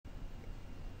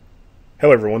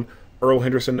Hello everyone, Earl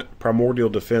Henderson, Primordial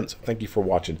Defense. Thank you for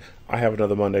watching. I have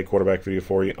another Monday quarterback video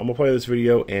for you. I'm going to play this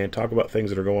video and talk about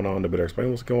things that are going on to better explain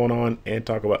what's going on and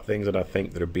talk about things that I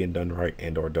think that are being done right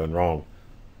and or done wrong.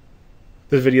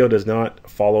 This video does not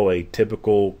follow a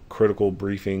typical critical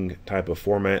briefing type of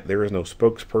format. There is no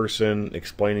spokesperson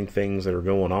explaining things that are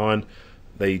going on.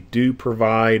 They do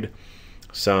provide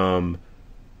some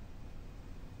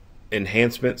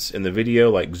enhancements in the video,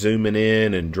 like zooming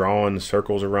in and drawing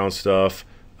circles around stuff,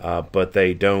 but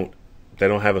they don't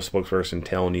have a spokesperson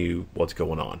telling you what's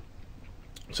going on.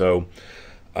 So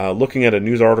looking at a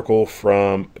news article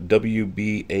from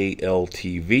WBAL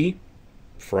TV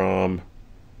from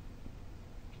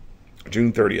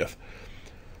June 30th.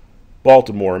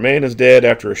 Baltimore. A man is dead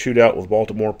after a shootout with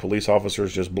Baltimore police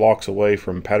officers just blocks away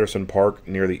from Patterson Park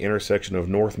near the intersection of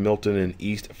North Milton and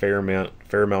East Fairmount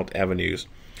Avenues.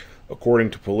 According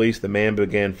to police, the man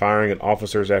began firing at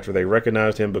officers after they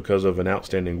recognized him because of an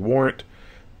outstanding warrant.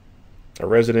 A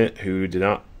resident who did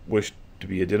not wish to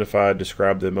be identified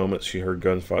described the moments she heard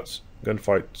gunshots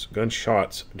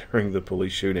during the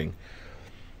police shooting.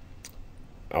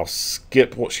 I'll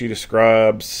skip what she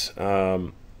describes.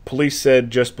 Police said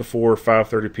just before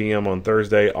 5:30 p.m. on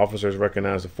Thursday, officers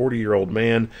recognized a 40-year-old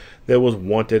man that was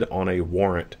wanted on a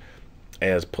warrant.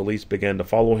 As police began to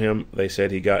follow him, they said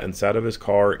he got inside of his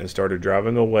car and started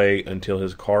driving away until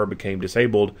his car became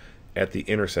disabled at the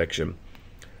intersection.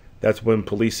 That's when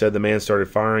police said the man started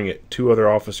firing at two other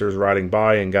officers riding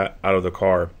by and got out of the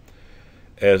car.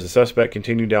 As the suspect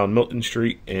continued down Milton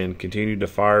Street and continued to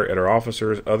fire at our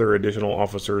officers, other additional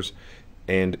officers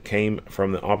and came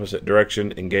from the opposite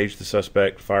direction, engaged the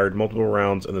suspect, fired multiple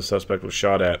rounds, and the suspect was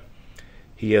shot at.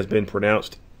 He has been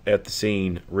pronounced at the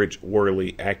scene, Rich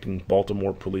Worley, acting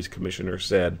Baltimore Police Commissioner,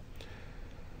 said.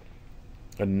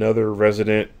 Another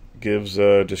resident gives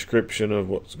a description of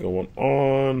what's going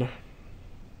on.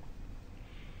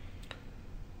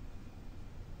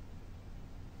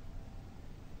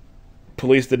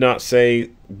 Police did not say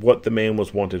what the man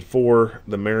was wanted for.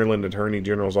 The Maryland Attorney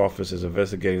General's office is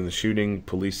investigating the shooting.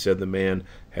 Police said the man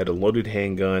had a loaded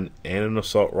handgun and an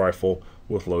assault rifle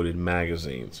with loaded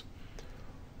magazines.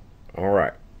 All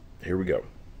right, here we go.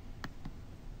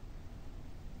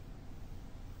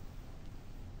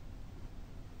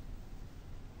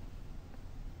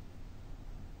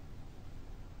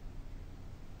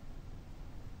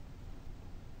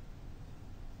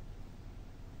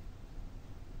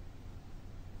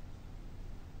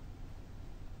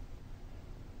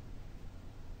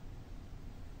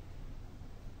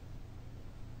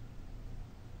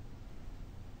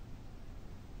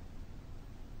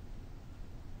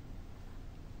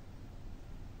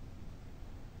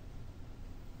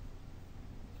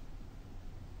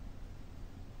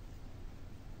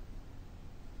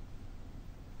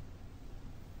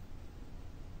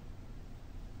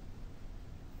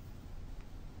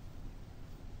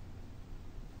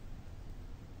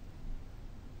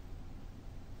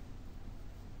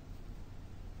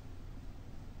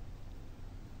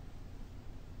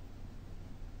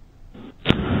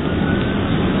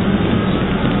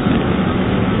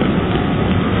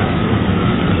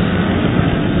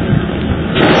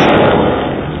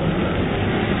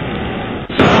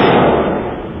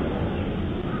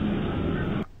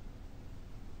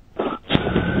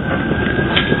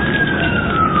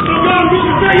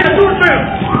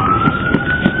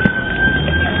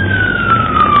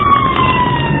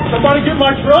 Somebody get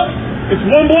my truck. It's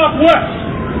 1 block west.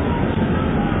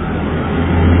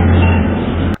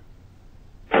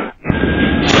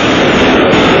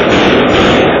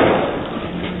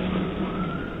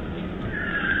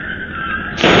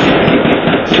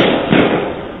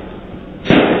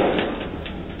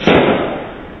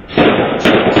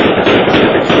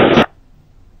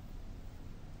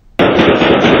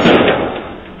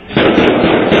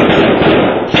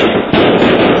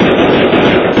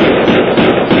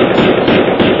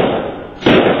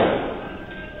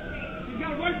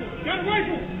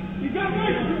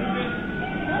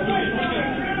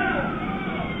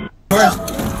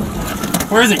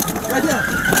 Where is he? Right there.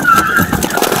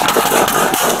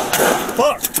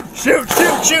 Fuck! Shoot!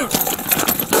 Shoot! Shoot!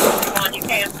 Come on, you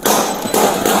can.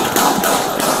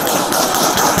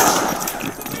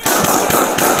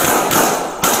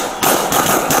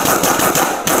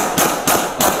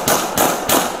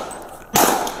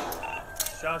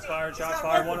 Shots fired! Shots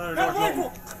fired! 100 North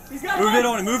Milton. Move in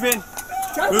on him! Move in!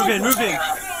 Move in! Move in!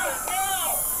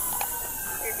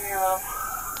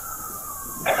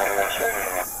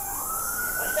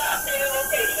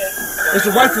 It's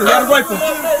a rifle. He got a rifle.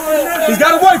 He's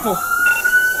got a rifle.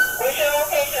 Where's your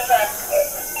location, sir?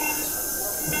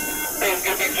 It's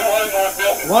going to be 200 North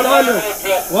Milton. 100.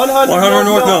 100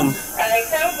 North Milton.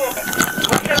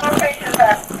 What's your location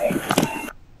back?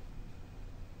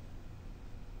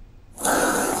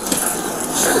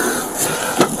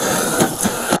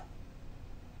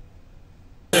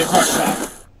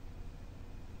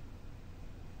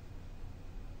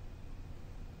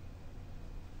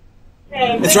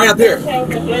 It's right up here. Is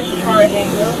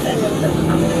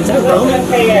that Roman?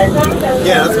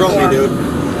 Yeah, that's Roman, dude.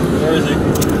 Where is he?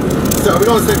 So are we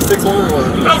going 661 or what?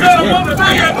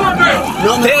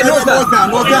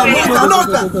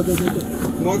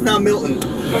 Northbound Milton.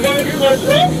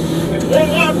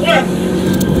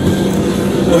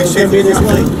 Holy shit, be this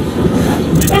way.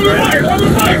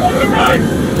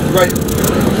 Right.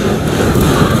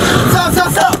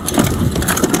 Stop!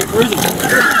 Where is he?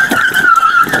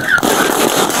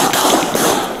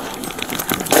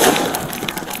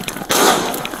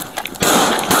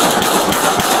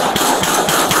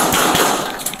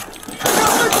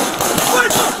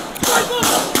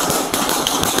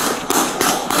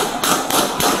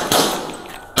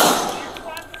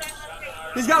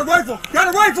 He's got a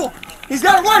rifle! He's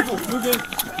got a rifle! Move in.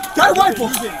 Got a rifle!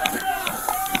 Move in.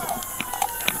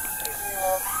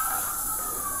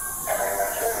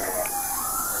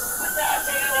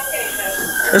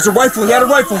 There's a rifle, he had a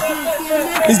rifle!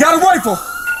 He's got a rifle!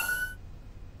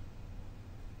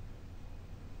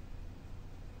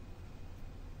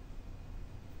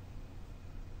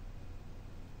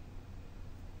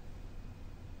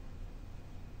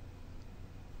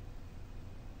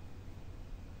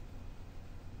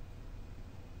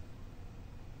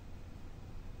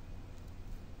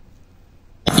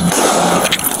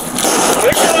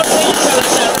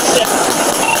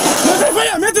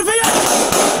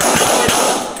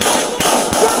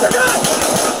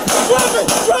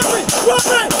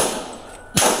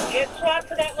 Get SWAT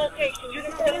to that location.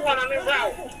 Unit 41 on your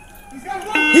route.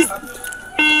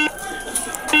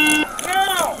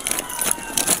 No!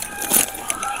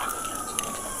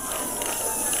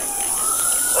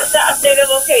 What's the updated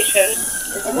location?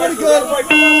 Pretty good.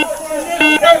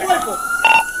 Got a rifle.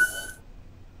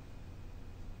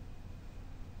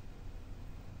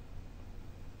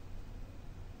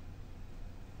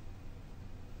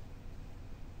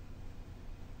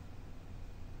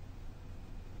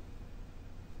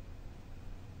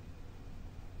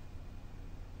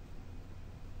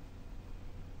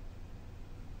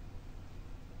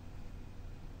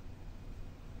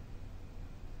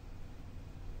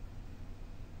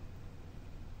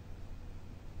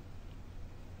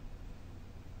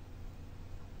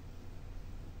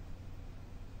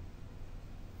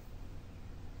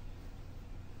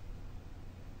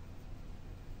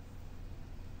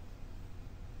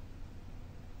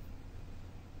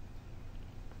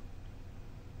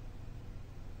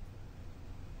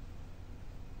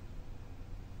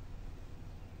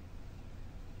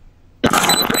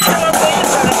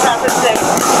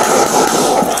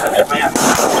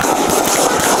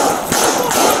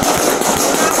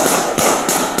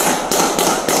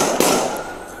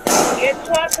 Get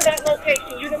SWAT to that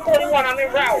location. Unit 41 on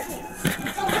your route.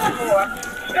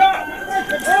 Stop!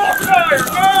 Crossfire!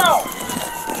 Now!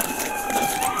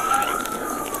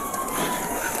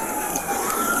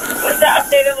 What's the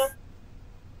updated location?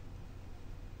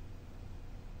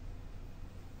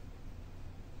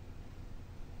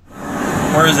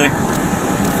 Where is he?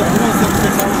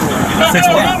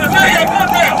 661.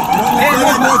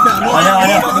 I know.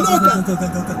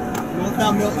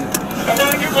 Northbound Milton.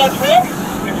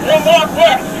 One more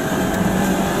west.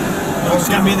 Oh, it's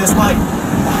gonna be this light.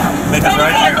 Make us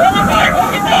right.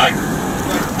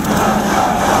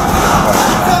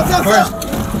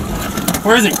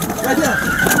 Where is he? Right there.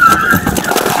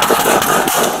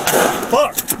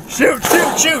 Fuck! Shoot!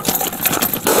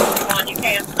 Come on, you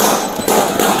can.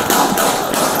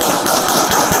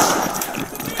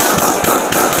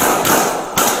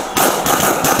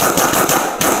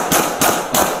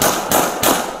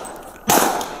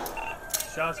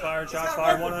 Shots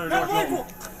fired. 100 North Milton.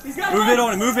 He's got a Move in rifle.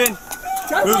 on it. Move in.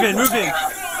 Got a rifle. Move in.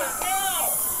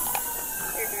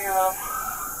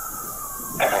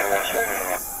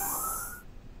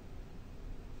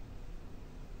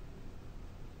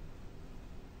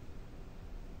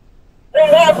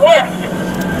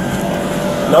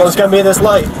 No, it's gonna be this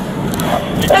light. On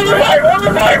the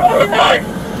right.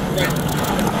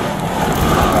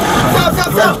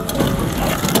 Stop.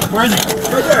 Where is he?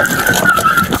 Right there.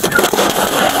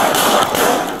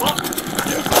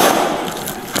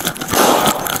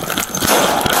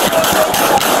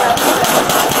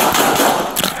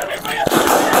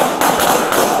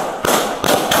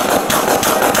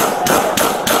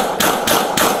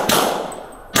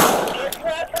 Get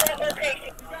SWAT to that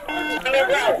location. On your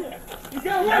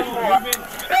What's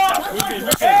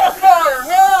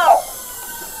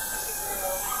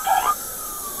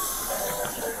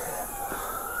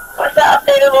the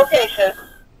updated location?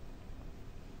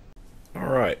 All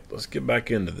right, let's get back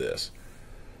into this.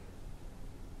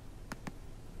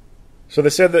 So they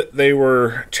said that they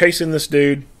were chasing this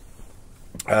dude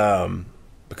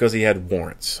because he had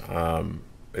warrants.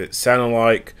 It sounded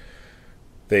like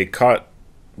they caught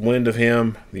wind of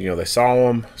him. You know, they saw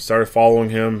him, started following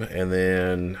him, and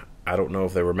then I don't know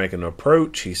if they were making an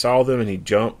approach. He saw them and he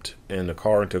jumped in the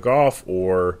car and took off,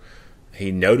 or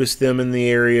he noticed them in the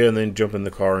area and then jumped in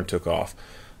the car and took off.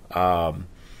 One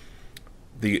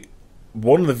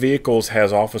of the vehicles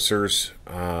has officers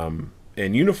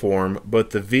in uniform, but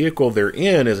the vehicle they're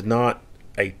in is not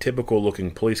a typical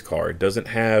looking police car. It doesn't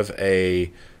have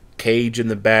a cage in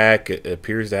the back. It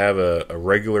appears to have a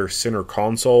regular center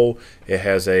console. It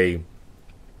has a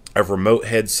remote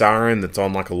head siren that's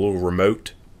on like a little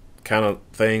remote kind of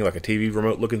thing, like a TV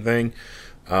remote looking thing.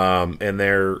 And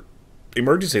their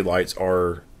emergency lights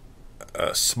are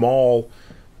small.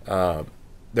 They're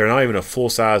not even a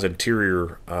full-size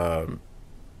interior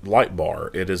light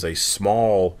bar. It is a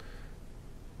small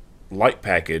light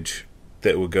package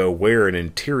that would go where an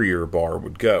interior bar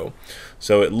would go.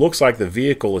 So it looks like the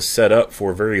vehicle is set up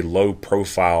for very low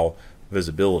profile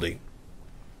visibility.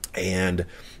 And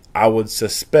I would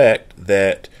suspect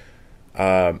that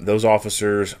those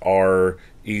officers are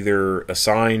either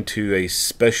assigned to a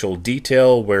special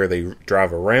detail where they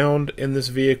drive around in this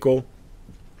vehicle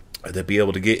to be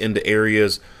able to get into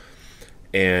areas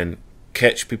and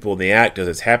catch people in the act as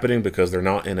it's happening, because they're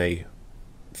not in a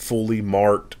fully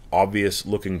marked, obvious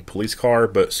looking police car.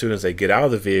 But as soon as they get out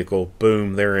of the vehicle,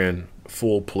 boom, they're in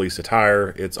full police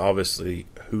attire. It's obviously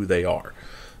who they are.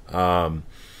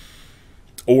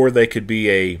 Or they could be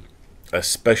a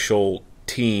special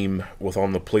team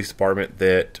within the police department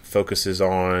that focuses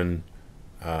on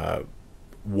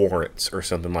warrants or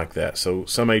something like that. So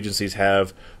some agencies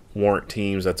have warrant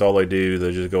teams. That's all they do.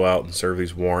 They just go out and serve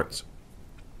these warrants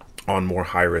on more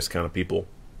high-risk kind of people.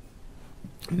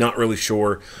 Not really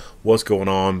sure what's going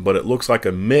on, but it looks like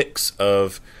a mix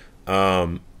of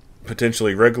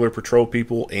potentially regular patrol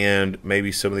people and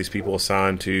maybe some of these people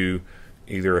assigned to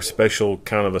either a special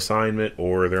kind of assignment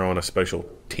or they're on a special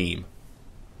team.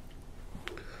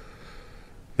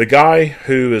 The guy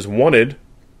who is wanted,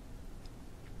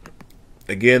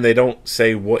 again, they don't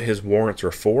say what his warrants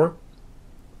are for.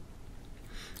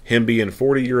 Him being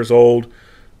 40 years old,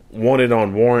 wanted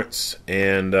on warrants,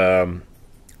 and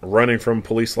running from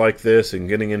police like this and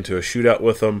getting into a shootout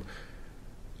with them,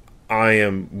 I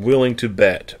am willing to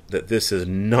bet that this is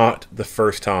not the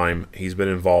first time he's been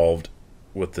involved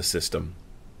with the system.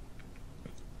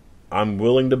 I'm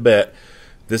willing to bet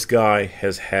this guy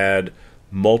has had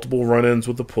multiple run-ins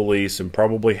with the police and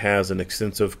probably has an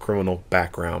extensive criminal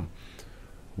background.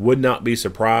 Would not be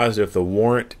surprised if the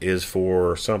warrant is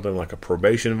for something like a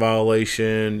probation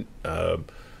violation,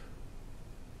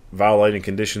 violating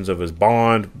conditions of his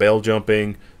bond, bail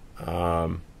jumping,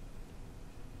 or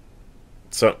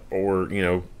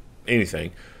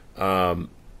anything.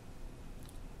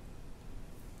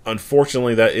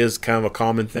 Unfortunately, that is kind of a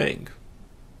common thing.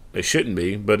 It shouldn't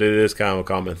be, but it is kind of a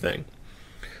common thing.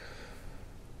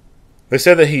 They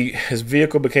said that his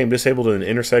vehicle became disabled in an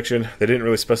intersection. They didn't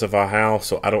really specify how,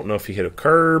 so I don't know if he hit a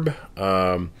curb.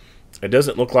 It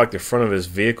doesn't look like the front of his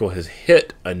vehicle has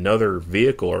hit another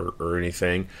vehicle or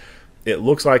anything. It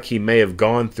looks like he may have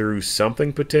gone through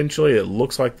something potentially. It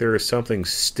looks like there is something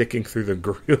sticking through the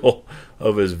grill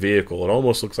of his vehicle. It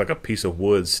almost looks like a piece of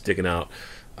wood sticking out.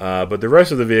 But the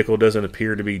rest of the vehicle doesn't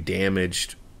appear to be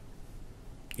damaged.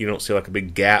 You don't see like a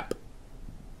big gap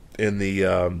in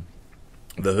the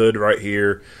hood right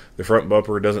here. The front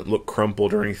bumper doesn't look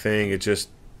crumpled or anything. It's just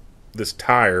this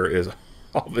tire is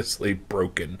obviously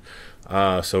broken.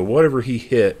 So whatever he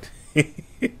hit,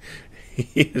 he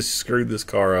has screwed this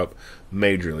car up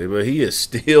majorly. But he is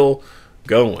still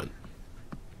going.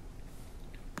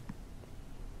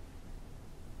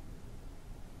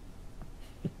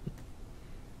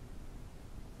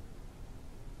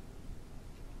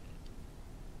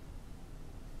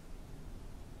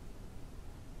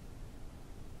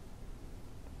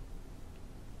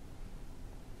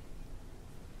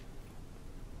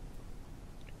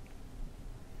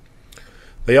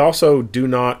 They also do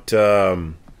not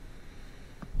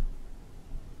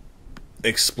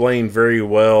explain very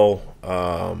well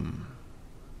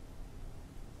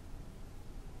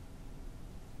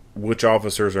which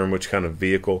officers are in which kind of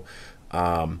vehicle.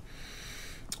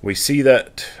 We see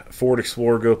that Ford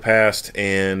Explorer go past,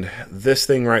 and this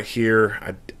thing right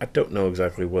here, I don't know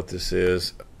exactly what this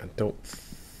is. I don't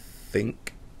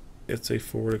think it's a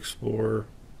Ford Explorer.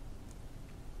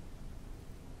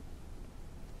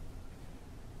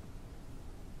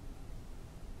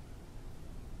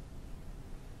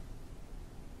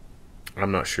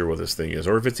 I'm not sure what this thing is,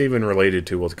 or if it's even related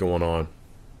to what's going on.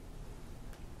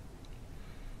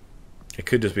 It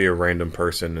could just be a random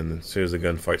person, and as soon as the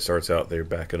gunfight starts out, they're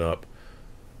backing up.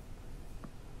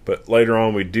 But later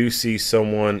on, we do see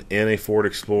someone in a Ford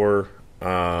Explorer,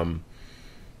 and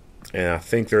I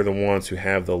think they're the ones who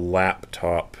have the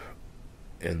laptop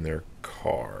in their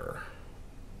car.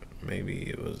 Maybe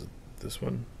it was this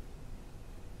one,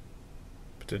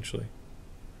 potentially.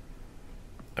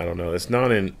 I don't know. It's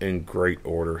not in great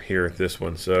order here at this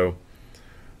one, so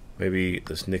maybe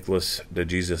this Nicholas de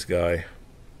Jesus guy.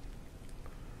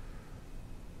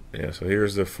 Yeah, so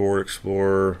here's the Ford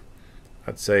Explorer.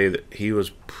 I'd say that he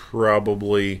was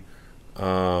probably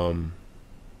in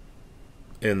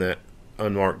that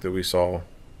unmarked that we saw.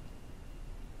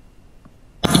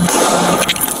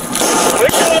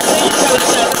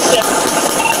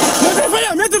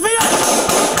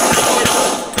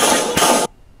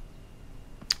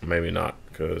 Maybe not,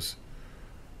 because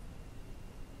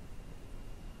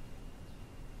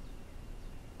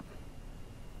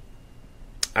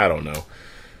I don't know.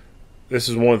 This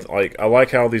is one, like, I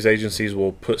like how these agencies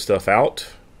will put stuff out,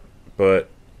 but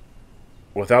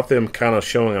without them kind of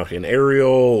showing like an aerial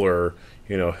or,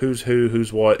 you know, who's who,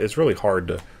 who's what, it's really hard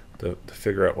to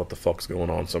figure out what the fuck's going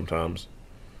on sometimes.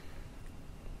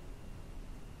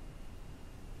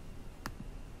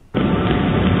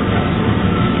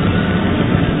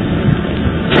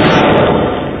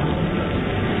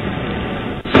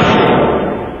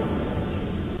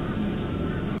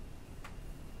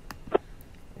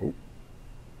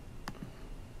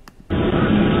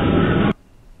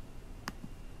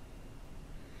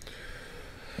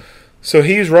 So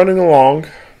he's running along.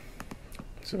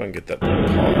 Let's see if I can get that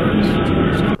pause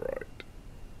just right.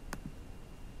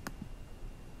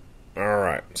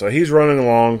 Alright, so he's running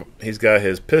along. He's got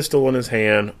his pistol in his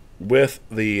hand with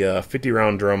the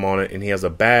 50-round drum on it, and he has a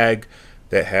bag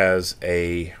that has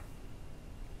a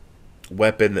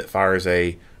weapon that fires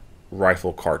a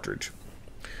rifle cartridge.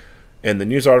 In the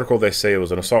news article, they say it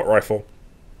was an assault rifle.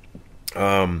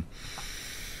 I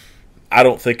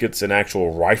don't think it's an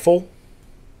actual rifle.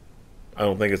 I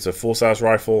don't think it's a full-size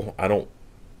rifle. I don't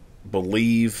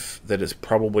believe that it's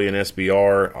probably an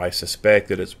SBR. I suspect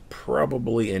that it's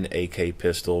probably an AK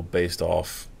pistol based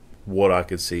off what I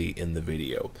could see in the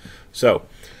video. So,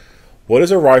 what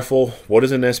is a rifle? What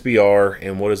is an SBR?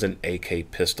 And what is an AK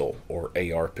pistol or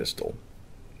AR pistol?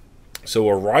 So,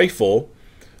 a rifle,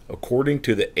 according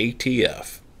to the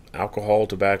ATF, Alcohol,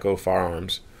 Tobacco,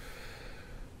 Firearms,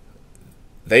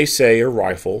 they say a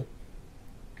rifle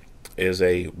is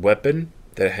a weapon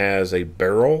that has a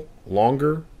barrel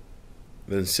longer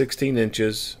than 16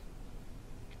 inches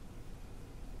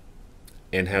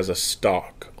and has a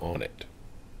stock on it.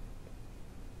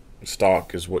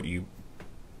 Stock is what you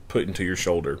put into your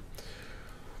shoulder.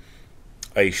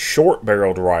 A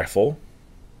short-barreled rifle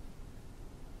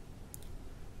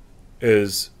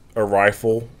is a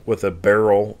rifle with a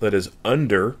barrel that is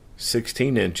under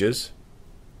 16 inches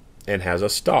and has a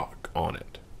stock on it.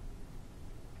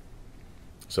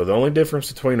 So the only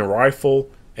difference between a rifle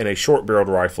and a short-barreled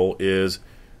rifle is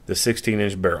the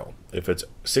 16-inch barrel. If it's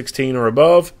 16 or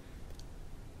above,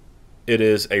 it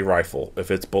is a rifle. If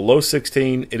it's below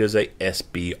 16, it is a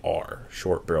SBR,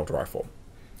 short-barreled rifle.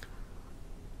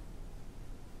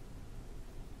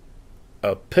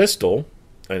 A pistol,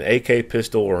 an AK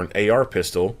pistol or an AR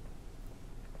pistol,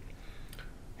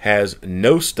 has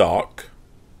no stock.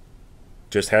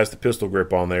 Just has the pistol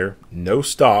grip on there. No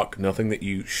stock. Nothing that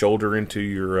you shoulder into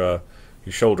your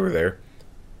shoulder there.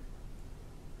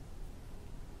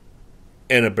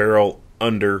 And a barrel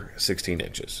under 16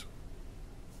 inches.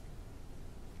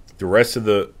 The rest of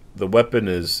the weapon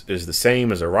is the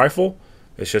same as a rifle.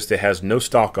 It's just it has no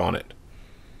stock on it.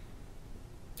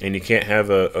 And you can't have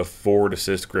a forward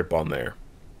assist grip on there.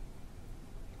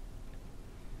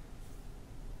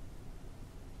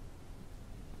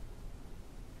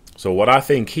 So what I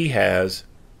think he has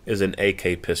is an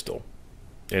AK pistol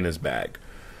in his bag.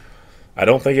 I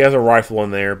don't think he has a rifle in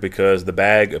there because the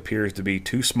bag appears to be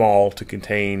too small to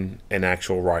contain an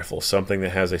actual rifle. Something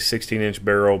that has a 16-inch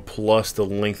barrel plus the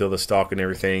length of the stock and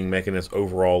everything, making its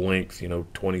overall length,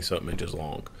 20-something inches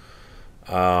long.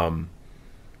 I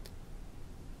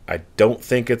don't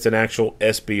think it's an actual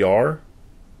SBR.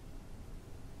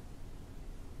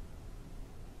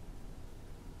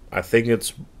 I think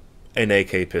it's an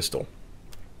AK pistol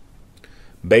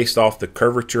based off the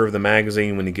curvature of the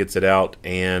magazine when he gets it out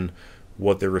and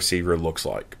what the receiver looks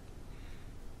like.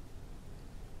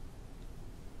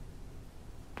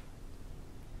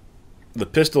 The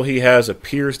pistol he has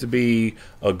appears to be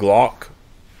a Glock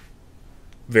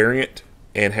variant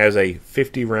and has a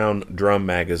 50-round drum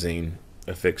magazine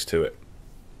affixed to it.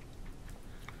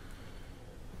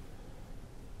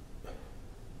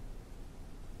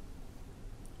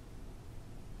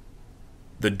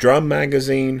 The drum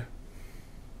magazine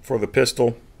for the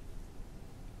pistol,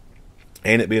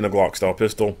 and it being a Glock style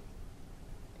pistol,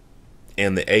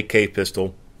 and the AK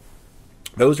pistol,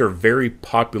 those are very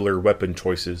popular weapon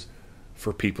choices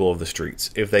for people of the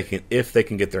streets if they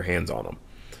can get their hands on them.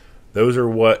 Those are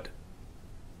what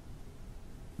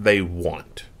they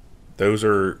want. Those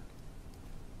are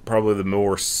probably the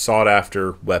more sought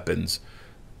after weapons.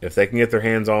 If they can get their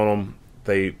hands on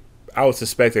them, I would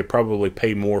suspect they probably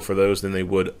pay more for those than they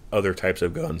would other types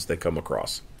of guns they come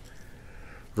across.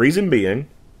 Reason being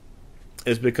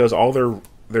is because all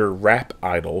their rap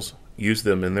idols use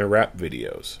them in their rap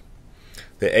videos.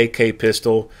 The AK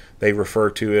pistol they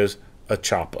refer to as a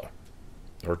choppa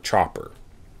or chopper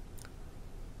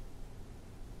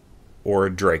or a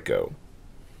Draco.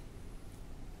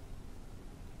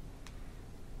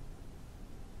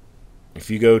 If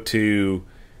you go to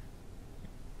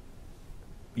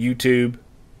YouTube,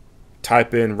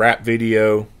 type in rap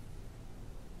video,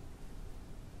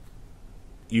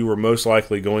 you are most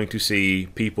likely going to see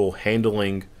people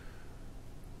handling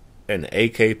an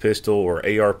AK pistol or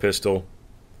AR pistol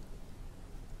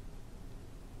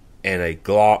and a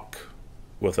Glock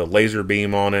with a laser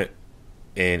beam on it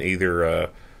and either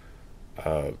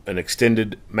an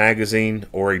extended magazine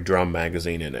or a drum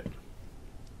magazine in it.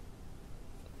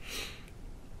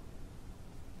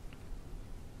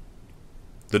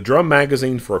 The drum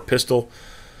magazine for a pistol,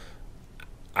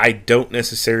 I don't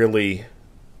necessarily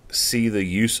see the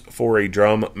use for a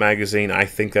drum magazine. I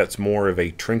think that's more of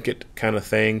a trinket kind of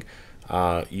thing.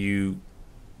 I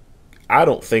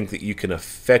don't think that you can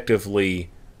effectively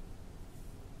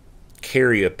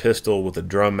carry a pistol with a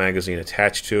drum magazine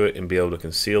attached to it and be able to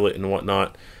conceal it and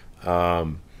whatnot.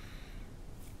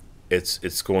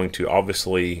 It's going to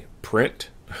obviously print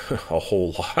a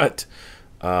whole lot.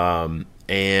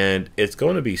 And it's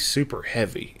going to be super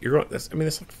heavy. That's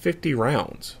like 50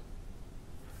 rounds.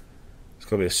 It's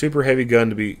going to be a super heavy gun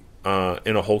to be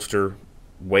in a holster,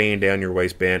 weighing down your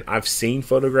waistband. I've seen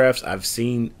photographs. I've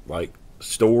seen like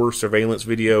store surveillance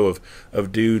video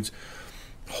of dudes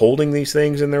holding these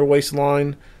things in their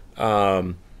waistline,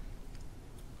 and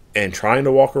trying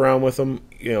to walk around with them,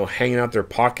 hanging out their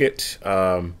pocket.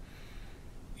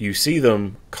 You see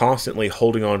them constantly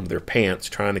holding on to their pants,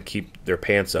 trying to keep their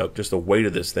pants up. Just the weight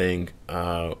of this thing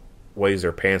weighs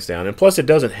their pants down. And plus, it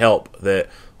doesn't help that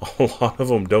a lot of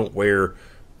them don't wear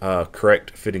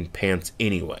correct fitting pants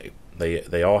anyway.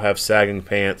 They all have sagging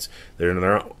pants. They're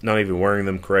not even wearing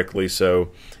them correctly. So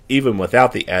even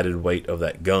without the added weight of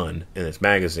that gun in its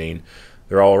magazine,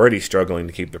 they're already struggling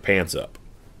to keep their pants up.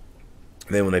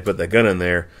 And then when they put that gun in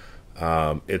there,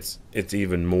 it's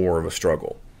even more of a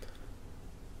struggle.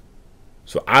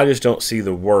 So I just don't see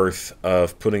the worth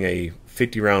of putting a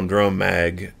 50-round drum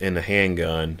mag in a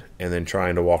handgun and then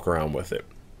trying to walk around with it.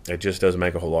 It just doesn't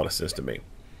make a whole lot of sense to me.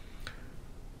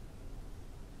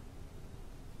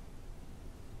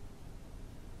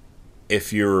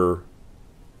 If you're,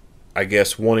 I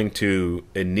guess, wanting to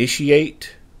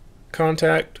initiate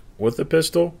contact with the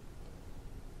pistol,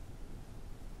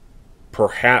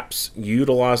 perhaps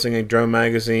utilizing a drum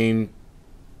magazine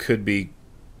could be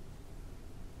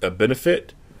a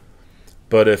benefit.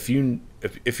 But if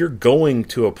you're going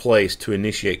to a place to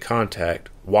initiate contact,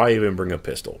 why even bring a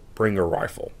pistol? Bring a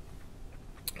rifle.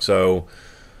 So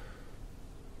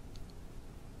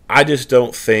I just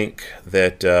don't think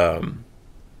that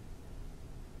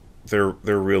they're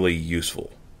really useful.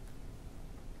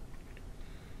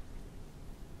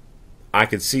 I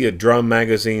could see a drum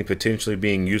magazine potentially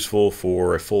being useful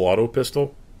for a full auto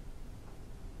pistol,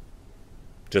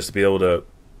 just to be able to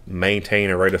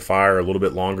maintain a rate of fire a little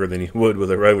bit longer than you would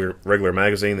with a regular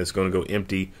magazine that's going to go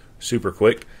empty super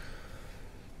quick.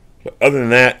 But other than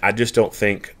that, I just don't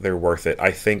think they're worth it. I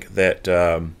think that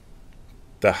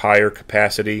the higher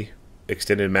capacity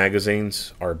extended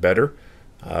magazines are better.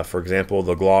 For example,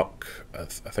 the Glock, I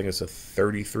think it's a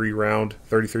 33 round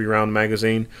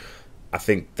magazine. I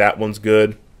think that one's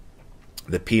good.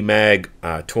 The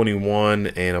PMag 21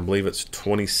 and I believe it's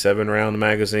 27 round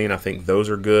magazine, I think those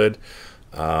are good.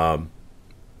 The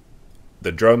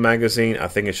drum magazine, I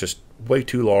think it's just way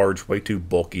too large, way too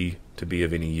bulky to be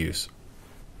of any use.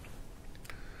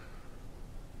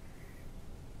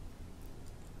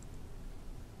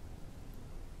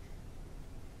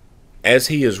 As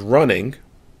he is running,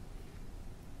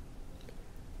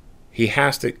 he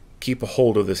has to keep a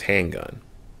hold of this handgun.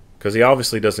 because he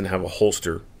obviously doesn't have a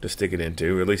holster to stick it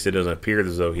into. Or at least it doesn't appear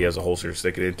as though he has a holster to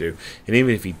stick it into. And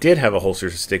even if he did have a holster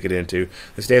to stick it into,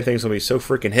 this damn thing's going to be so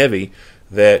freaking heavy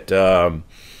that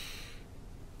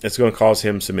it's going to cause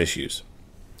him some issues.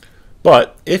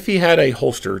 But if he had a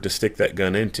holster to stick that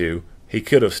gun into, he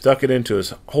could have stuck it into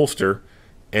his holster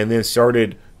and then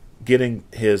started getting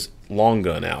his long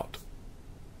gun out.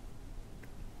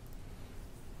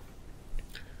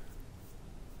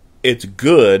 It's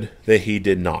good that he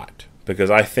did not, because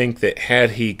I think that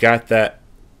had he got that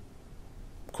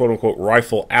quote-unquote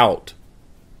rifle out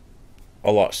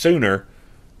a lot sooner,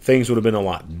 things would have been a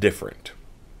lot different.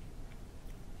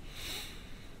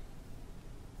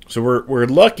 So we're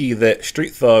lucky that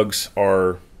street thugs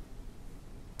are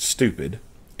stupid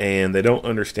and they don't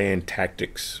understand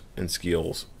tactics and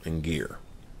skills and gear.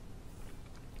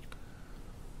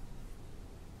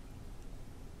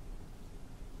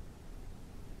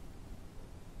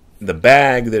 The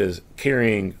bag that is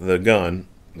carrying the gun,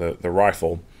 the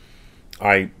rifle,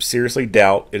 I seriously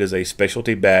doubt it is a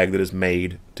specialty bag that is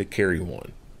made to carry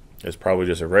one. It's probably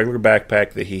just a regular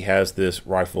backpack that he has this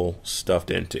rifle stuffed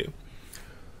into.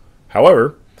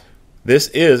 However, this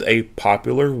is a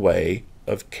popular way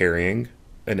of carrying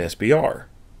an SBR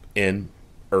in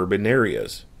urban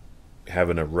areas.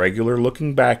 Having a regular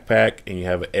looking backpack and you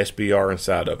have an SBR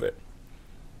inside of it.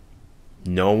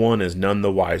 No one is none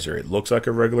the wiser. It looks like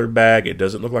a regular bag. It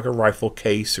doesn't look like a rifle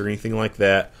case or anything like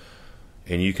that.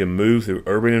 And you can move through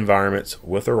urban environments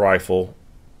with a rifle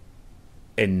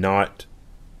and not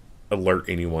alert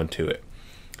anyone to it.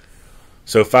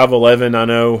 So 511, I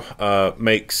know,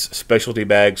 makes specialty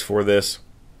bags for this.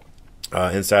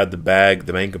 Inside the bag,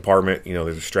 the main compartment,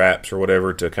 there's straps or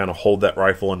whatever to kind of hold that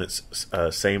rifle in its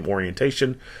same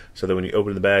orientation, so that when you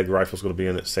open the bag, the rifle's going to be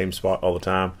in its same spot all the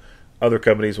time. Other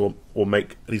companies will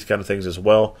make these kind of things as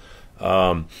well.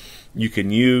 You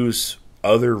can use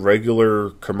other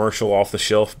regular commercial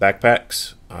off-the-shelf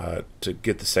backpacks to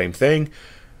get the same thing.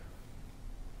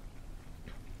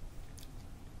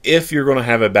 If you're going to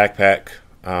have a backpack,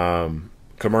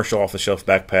 commercial off-the-shelf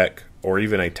backpack, or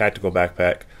even a tactical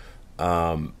backpack,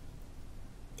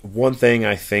 one thing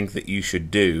I think that you should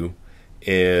do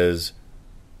is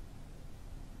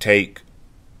take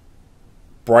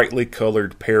brightly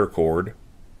colored paracord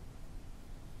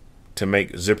to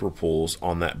make zipper pulls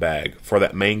on that bag for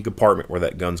that main compartment where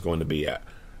that gun's going to be at.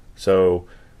 So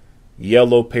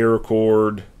yellow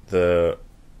paracord, the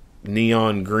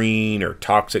neon green or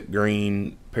toxic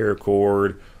green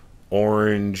paracord,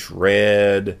 orange,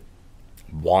 red,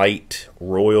 white,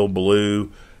 royal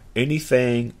blue,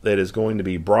 anything that is going to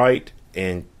be bright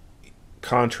and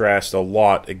contrast a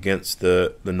lot against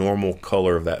the normal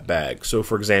color of that bag. So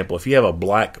for example, if you have a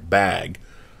black bag,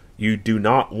 you do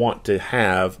not want to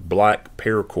have black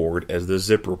paracord as the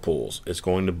zipper pulls. It's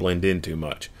going to blend in too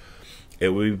much. It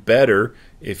would be better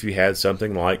if you had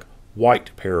something like white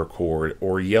paracord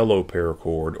or yellow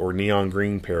paracord or neon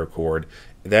green paracord.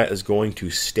 That is going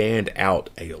to stand out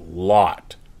a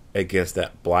lot against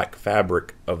that black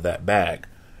fabric of that bag.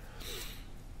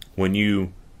 When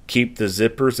you keep the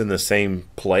zippers in the same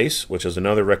place, which is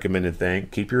another recommended thing,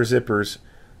 keep your zippers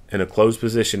in a closed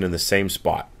position in the same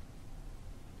spot.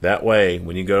 That way,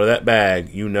 when you go to that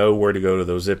bag, you know where to go to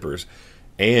those zippers.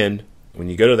 And when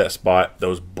you go to that spot,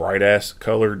 those bright-ass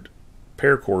colored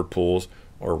paracord pulls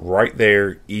are right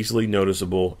there, easily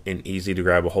noticeable and easy to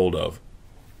grab a hold of.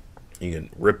 You can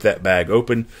rip that bag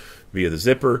open via the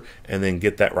zipper and then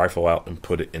get that rifle out and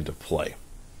put it into play.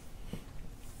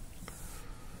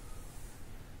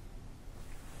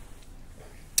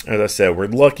 As I said, we're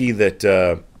lucky that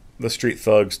the street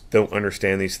thugs don't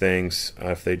understand these things.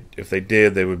 If they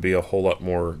did, they would be a whole lot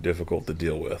more difficult to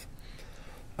deal with.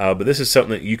 But this is something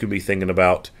that you can be thinking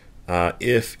about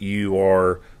if you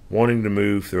are wanting to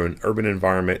move through an urban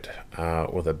environment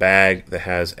with a bag that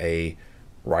has a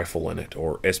rifle in it,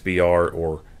 or SBR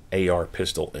or AR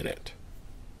pistol in it.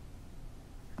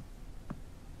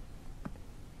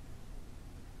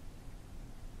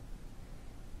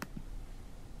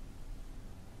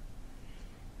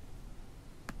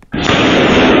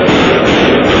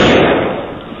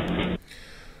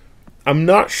 I'm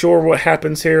not sure what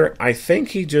happens here. I think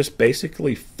he just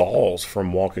basically falls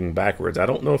from walking backwards. I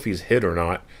don't know if he's hit or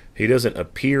not. He doesn't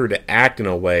appear to act in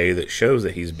a way that shows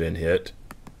that he's been hit.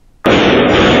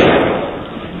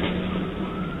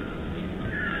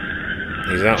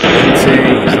 He's not wincing.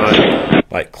 He's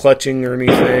not like clutching or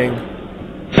anything.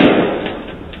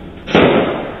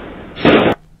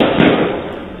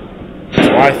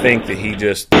 So I think that he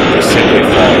just simply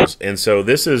falls. And so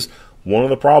this is one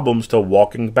of the problems to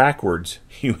walking backwards.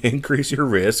 You increase your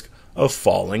risk of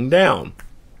falling down.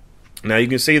 Now you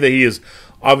can see that he is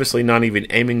obviously not even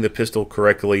aiming the pistol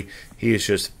correctly. He is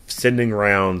just sending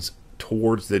rounds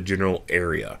towards the general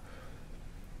area.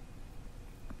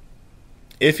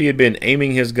 If he had been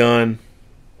aiming his gun,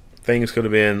 things could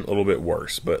have been a little bit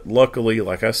worse. But luckily,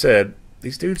 like I said,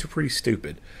 these dudes are pretty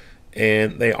stupid.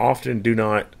 And they often do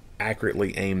not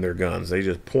accurately aim their guns. They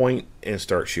just point and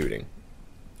start shooting.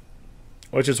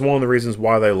 Which is one of the reasons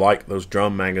why they like those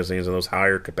drum magazines and those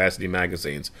higher capacity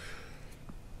magazines.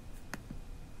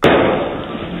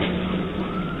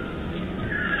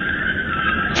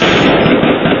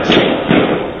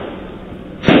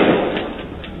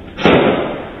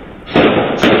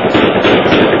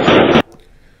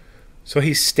 So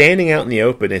he's standing out in the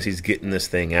open as he's getting this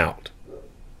thing out.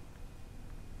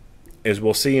 As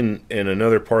we'll see in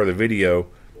another part of the video,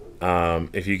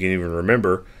 if you can even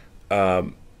remember,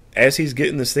 as he's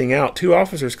getting this thing out, 2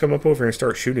 officers come up over and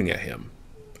start shooting at him.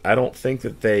 I don't think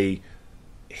that they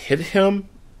hit him,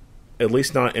 at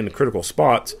least not in the critical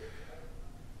spots,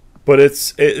 but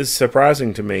it is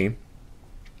surprising to me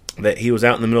that he was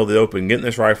out in the middle of the open, getting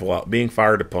this rifle out, being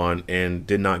fired upon, and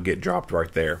did not get dropped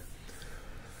right there.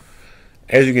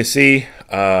 As you can see,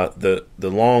 the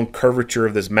long curvature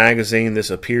of this magazine, this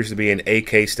appears to be an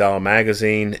AK style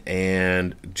magazine,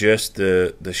 and just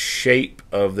the shape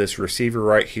of this receiver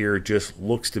right here just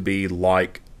looks to be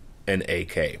like an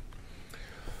AK.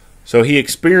 So he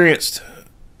experienced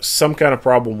some kind of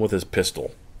problem with his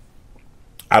pistol.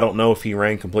 I don't know if he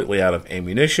ran completely out of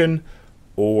ammunition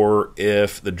or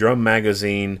if the drum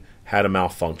magazine had a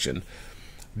malfunction.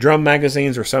 Drum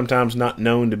magazines are sometimes not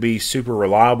known to be super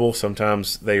reliable.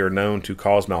 Sometimes they are known to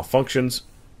cause malfunctions.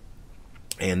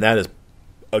 And that is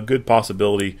a good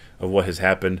possibility of what has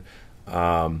happened.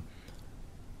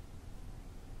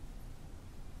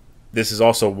 This is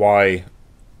also why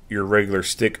your regular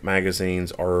stick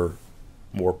magazines are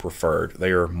more preferred.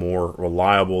 They are more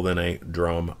reliable than a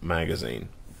drum magazine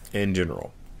in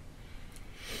general.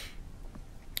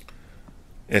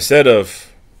 Instead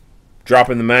of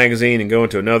dropping the magazine and going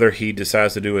to another, he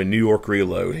decides to do a New York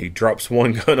reload. He drops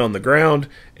one gun on the ground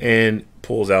and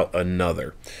pulls out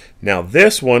another. Now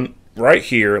this one right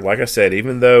here, like I said,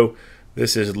 even though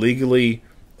this is legally,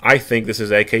 I think this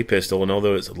is AK pistol, and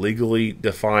although it's legally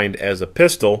defined as a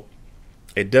pistol,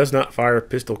 it does not fire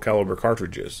pistol caliber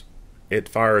cartridges. It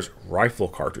fires rifle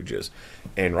cartridges.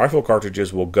 And rifle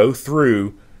cartridges will go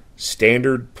through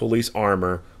standard police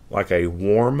armor like a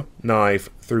warm knife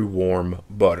through warm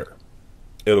butter.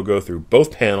 It'll go through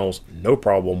both panels, no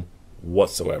problem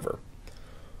whatsoever.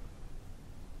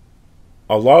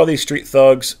 A lot of these street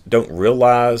thugs don't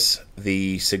realize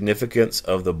the significance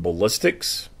of the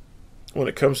ballistics when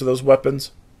it comes to those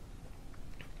weapons.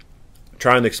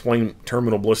 Trying to explain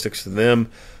terminal ballistics to them,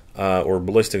 or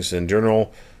ballistics in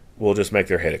general, will just make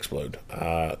their head explode.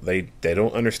 They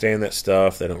don't understand that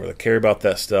stuff. They don't really care about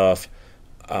that stuff.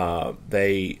 A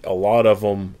lot of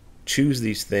them choose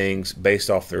these things based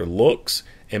off their looks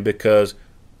and because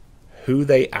who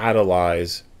they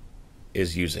idolize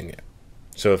is using it.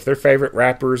 So if their favorite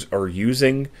rappers are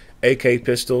using AK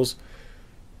pistols,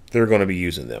 they're going to be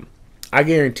using them. I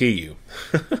guarantee you,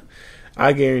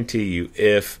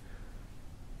 if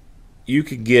you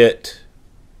could get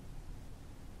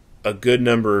a good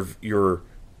number of your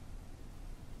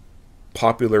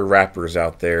popular rappers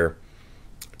out there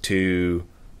to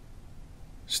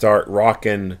start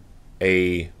rocking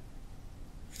a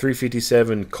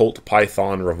 357 Colt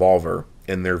Python revolver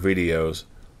in their videos,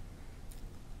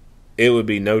 it would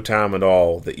be no time at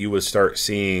all that you would start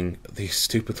seeing these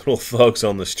stupid little thugs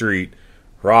on the street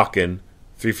rocking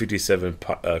 357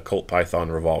 Colt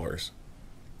Python revolvers.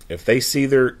 If they see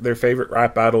their favorite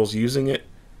rap idols using it,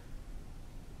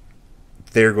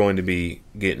 they're going to be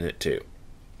getting it too.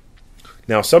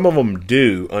 Now, some of them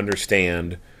do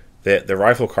understand that the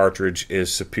rifle cartridge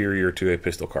is superior to a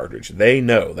pistol cartridge. They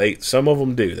know. Some of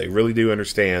them do. They really do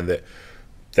understand that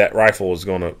that rifle is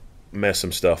going to mess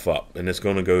some stuff up, and it's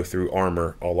going to go through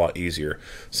armor a lot easier.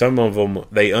 Some of them,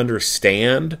 they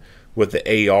understand with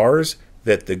the ARs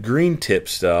that the green tip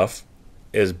stuff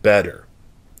is better.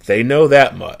 They know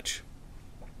that much.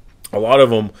 A lot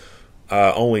of them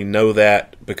only know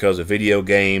that because of video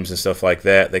games and stuff like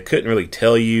that. They couldn't really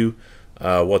tell you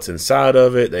what's inside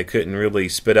of it. They couldn't really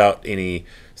spit out any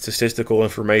statistical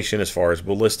information as far as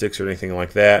ballistics or anything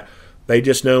like that. They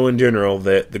just know in general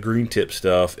that the green tip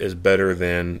stuff is better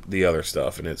than the other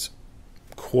stuff, and it's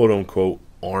quote-unquote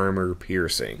armor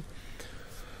piercing.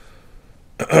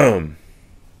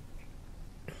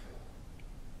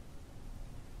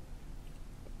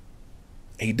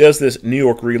 He does this New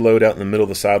York reload out in the middle of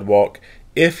the sidewalk.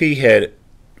 If he had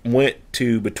went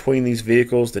to between these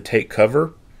vehicles to take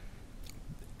cover,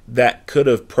 that could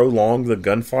have prolonged the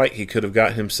gunfight. He could have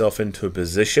gotten himself into a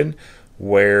position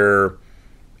where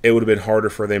it would have been harder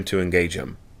for them to engage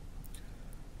him.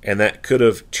 And that could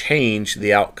have changed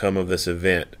the outcome of this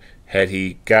event had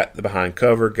he got behind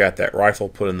cover, got that rifle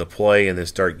put into play, and then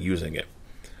start using it.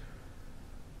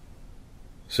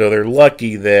 So they're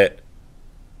lucky that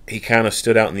he kind of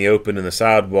stood out in the open in the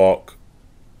sidewalk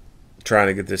trying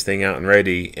to get this thing out and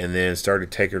ready, and then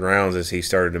started taking rounds as he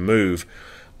started to move.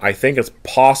 I think it's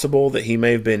possible that he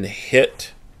may have been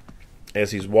hit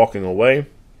as he's walking away.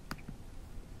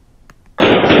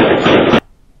 Kind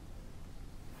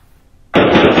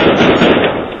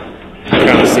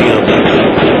of see him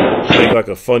make like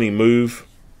a funny move.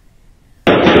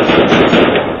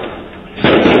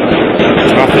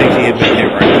 So I think he had been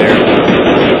hit right there.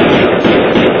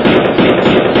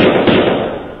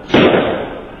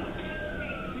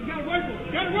 He's got a rifle!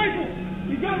 He's got a rifle!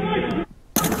 He's got a rifle!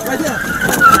 Right there!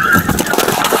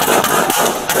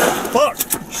 Fuck!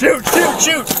 Shoot! Shoot!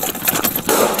 Shoot!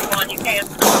 Come on, you can.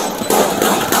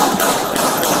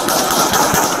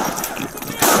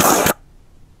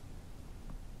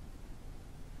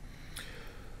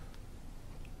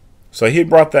 So he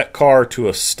brought that car to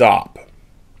a stop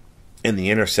in the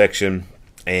intersection,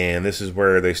 and this is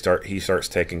where he starts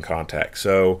taking contact.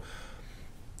 So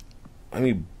let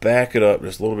me back it up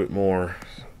just a little bit more.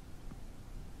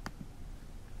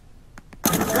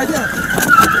 Right there!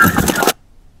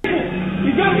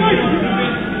 He's got a rifle!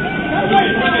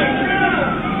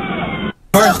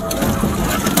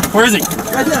 Where is he?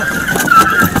 Right there!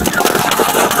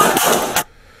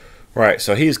 Right,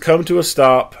 so he's come to a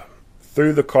stop,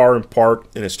 threw the car and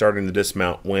parked, and is starting to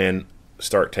dismount when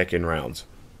start taking rounds.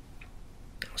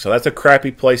 So that's a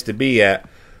crappy place to be at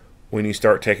when you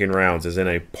start taking rounds, is in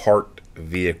a parked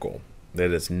vehicle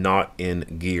that is not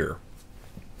in gear.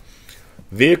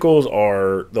 Vehicles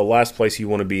are the last place you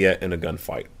want to be at in a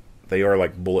gunfight. They are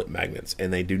like bullet magnets,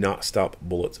 and they do not stop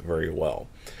bullets very well.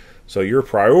 So your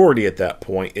priority at that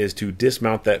point is to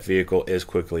dismount that vehicle as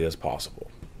quickly as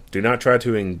possible. Do not try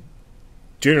to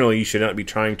Generally, you should not be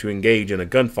trying to engage in a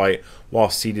gunfight while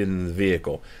seated in the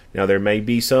vehicle. Now, there may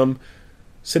be some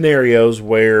scenarios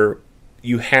where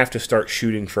you have to start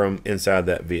shooting from inside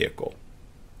that vehicle.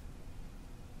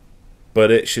 But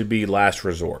it should be last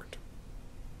resort.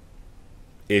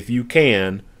 If you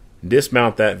can,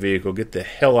 dismount that vehicle, get the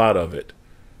hell out of it.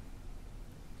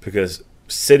 Because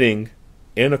sitting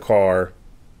in a car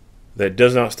that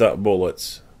does not stop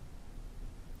bullets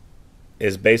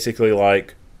is basically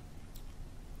like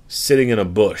sitting in a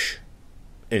bush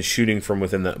and shooting from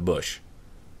within that bush.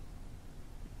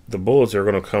 The bullets are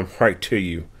going to come right to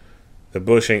you. The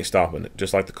bush ain't stopping it,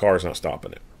 just like the car's not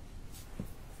stopping it.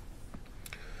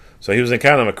 So he was in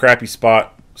kind of a crappy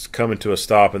spot, coming to a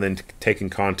stop and then taking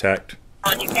contact.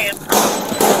 Come on, you can.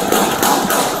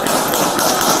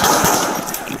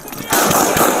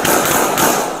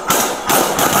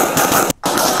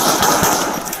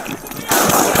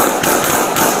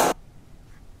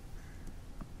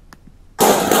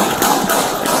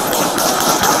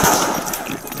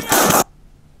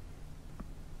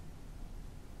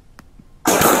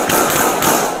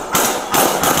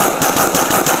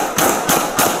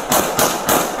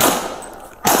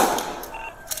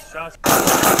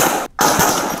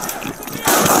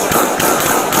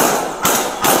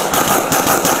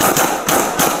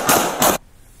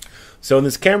 So in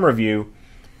this camera view,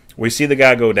 we see the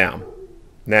guy go down.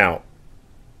 Now,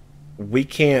 we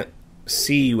can't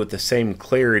see with the same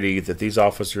clarity that these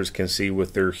officers can see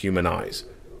with their human eyes.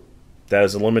 That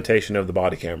is a limitation of the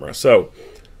body camera. So,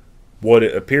 what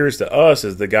it appears to us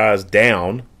is the guy's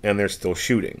down and they're still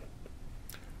shooting.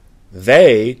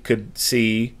 They could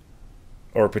see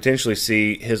or potentially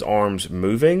see his arms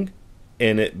moving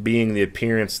and it being the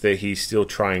appearance that he's still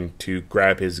trying to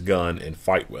grab his gun and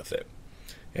fight with it.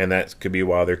 And that could be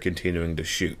why they're continuing to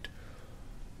shoot.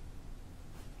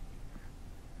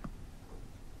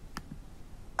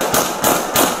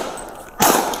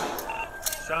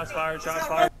 Shots fired, shots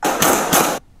fired.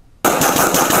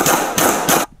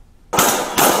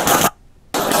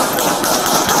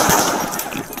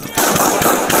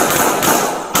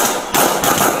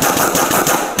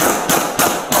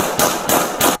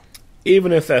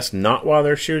 Even if that's not why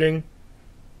they're shooting,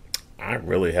 I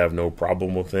really have no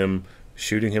problem with them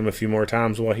shooting him a few more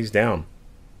times while he's down.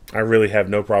 I really have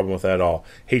no problem with that at all.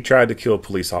 He tried to kill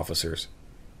police officers.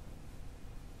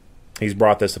 He's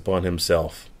brought this upon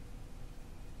himself.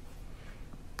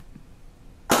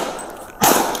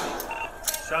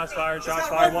 Shots fired,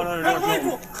 100 North Milton.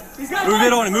 Move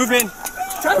in on it, move in.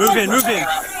 Move in, move in.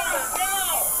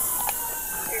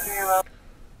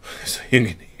 So you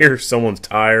can hear someone's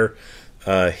tire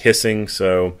hissing.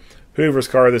 So whoever's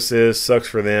car this is, sucks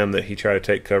for them that he tried to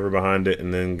take cover behind it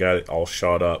and then got it all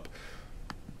shot up.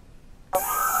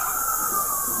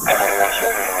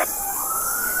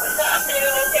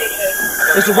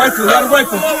 It's a rifle. He got a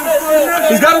rifle.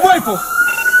 He's got a rifle.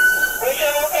 What's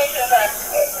your location, sir?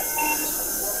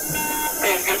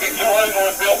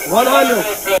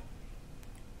 100.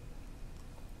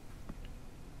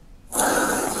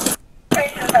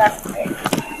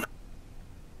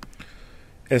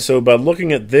 And so by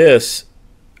looking at this,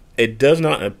 it does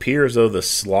not appear as though the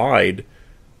slide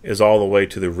is all the way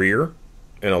to the rear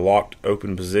in a locked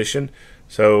open position.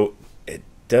 So it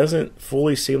doesn't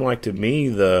fully seem like to me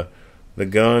the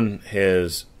gun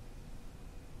has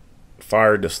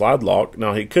fired the slide lock.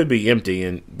 Now, it could be empty,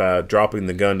 and by dropping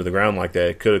the gun to the ground like that,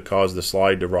 it could have caused the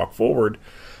slide to rock forward.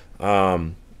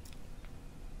 But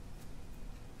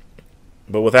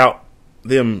without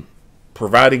them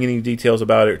providing any details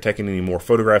about it or taking any more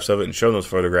photographs of it and showing those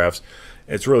photographs,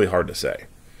 it's really hard to say.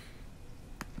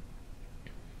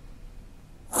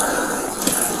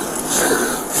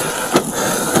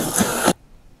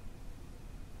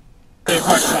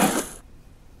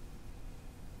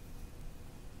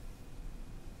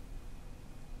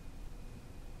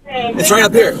 It's right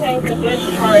up here. Is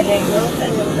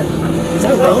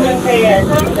that Romy?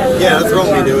 Yeah, that's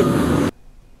Romy, dude.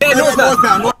 Yeah,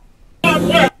 northbound.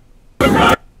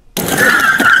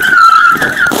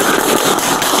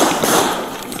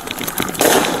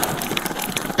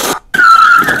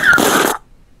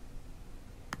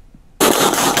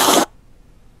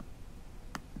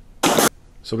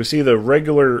 So we see the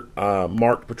regular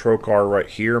marked patrol car right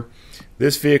here.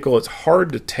 This vehicle, it's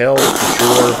hard to tell for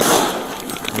sure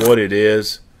what it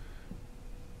is.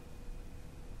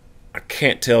 I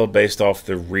can't tell based off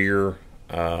the rear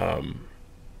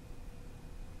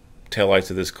taillights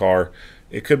of this car.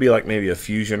 It could be like maybe a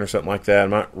Fusion or something like that. I'm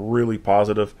not really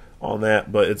positive on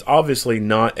that, but it's obviously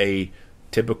not a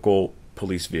typical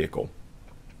police vehicle.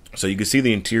 So you can see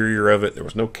the interior of it. There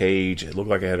was no cage. It looked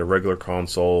like it had a regular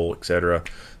console, etc.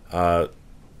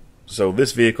 So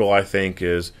this vehicle, I think,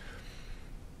 is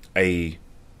a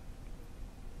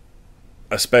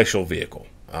special vehicle,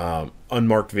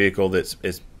 unmarked vehicle that's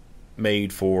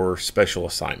made for special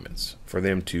assignments, for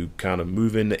them to kind of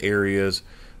move into areas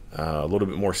a little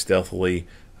bit more stealthily,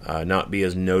 not be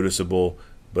as noticeable,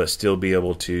 but still be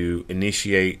able to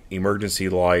initiate emergency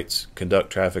lights, conduct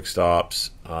traffic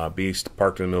stops, be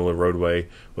parked in the middle of the roadway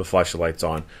with flashing lights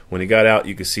on. When he got out,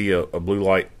 you could see a blue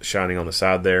light shining on the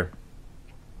side there.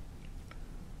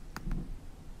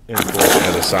 And of course it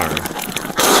has a siren.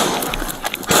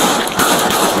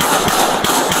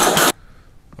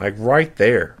 Like right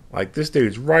there. Like this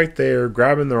dude's right there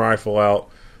grabbing the rifle out.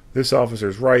 This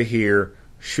officer's right here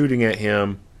shooting at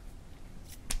him.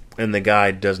 And the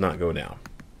guy does not go down.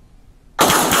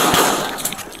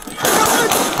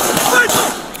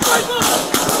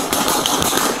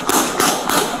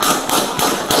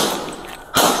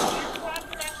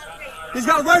 He's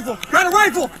got a rifle! Got a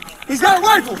rifle! He's got a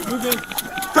rifle!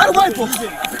 Got a rifle!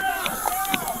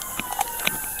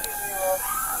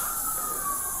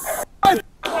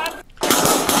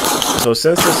 So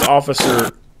since this officer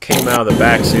came out of the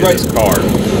backseat of this car,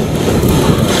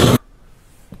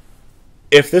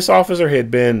 if this officer had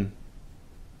been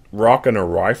rocking a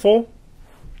rifle,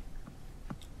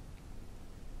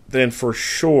 then for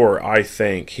sure I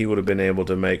think he would have been able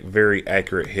to make very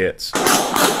accurate hits on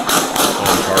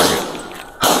target,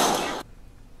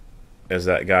 as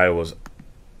that guy was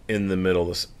in the middle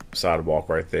of the sidewalk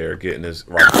right there getting his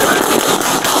rifle.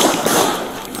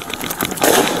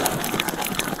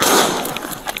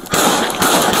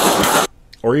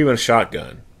 Or even a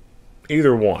shotgun.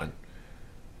 Either one.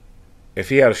 If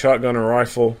he had a shotgun or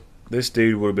rifle, this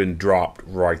dude would have been dropped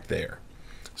right there.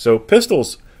 So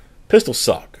pistols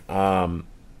suck.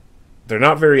 They're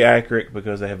not very accurate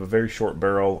because they have a very short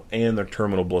barrel and their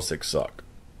terminal ballistics suck.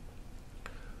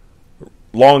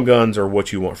 Long guns are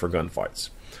what you want for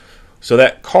gunfights. So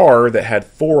that car that had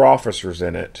 4 officers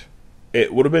in it,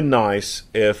 it would have been nice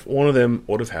if one of them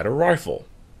would have had a rifle.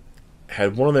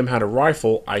 Had one of them had a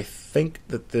rifle, I think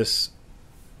that this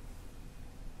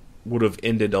would have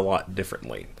ended a lot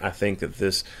differently. I think that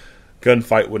this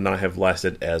gunfight would not have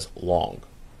lasted as long.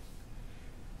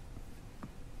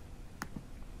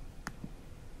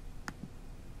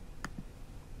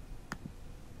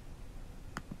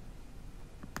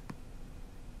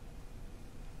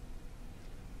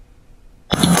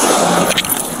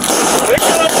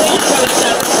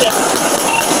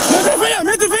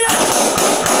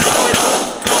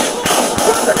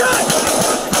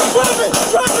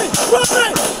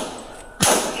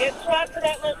 Get SWAT to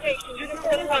that location. You can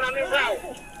put him 1041, I'm en route.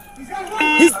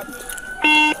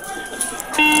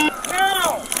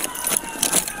 Now!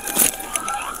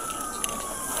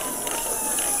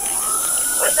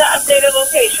 What's the updated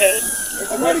location?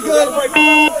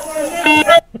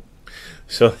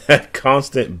 So that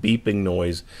constant beeping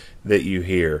noise that you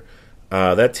hear,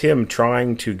 that's him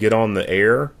trying to get on the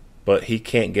air, but he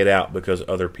can't get out because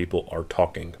other people are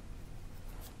talking.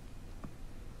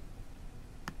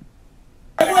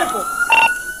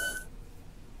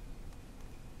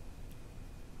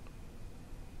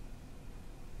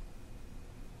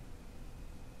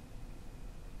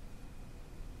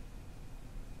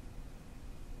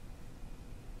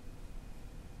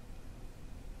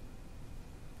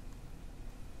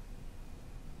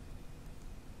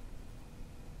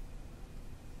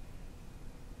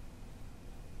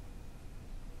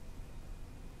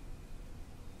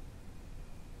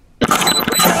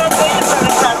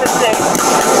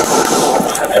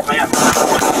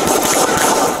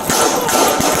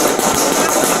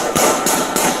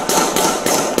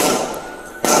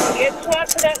 Get SWAT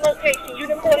to that location.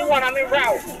 Unit 41, I'm en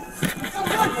route.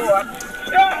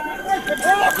 Stop!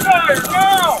 Crossfire,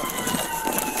 now!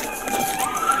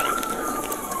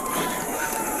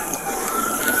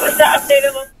 What's the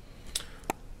updated location?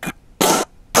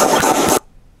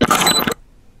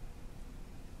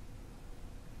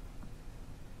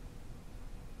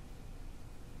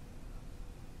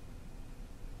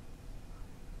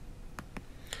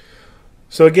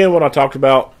 So again, what I talked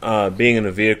about, being in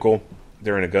a vehicle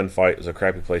during a gunfight is a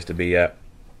crappy place to be at.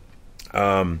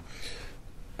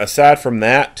 Aside from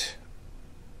that,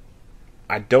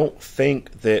 I don't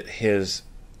think that his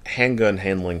handgun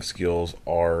handling skills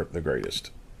are the greatest.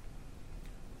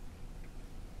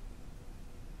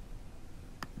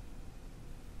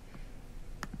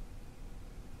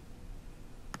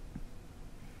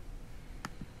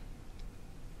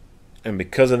 And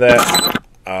because of that,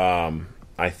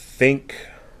 I think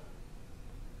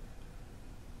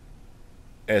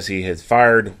as he had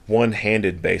fired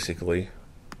one-handed, basically,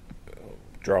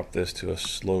 drop this to a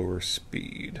slower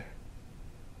speed.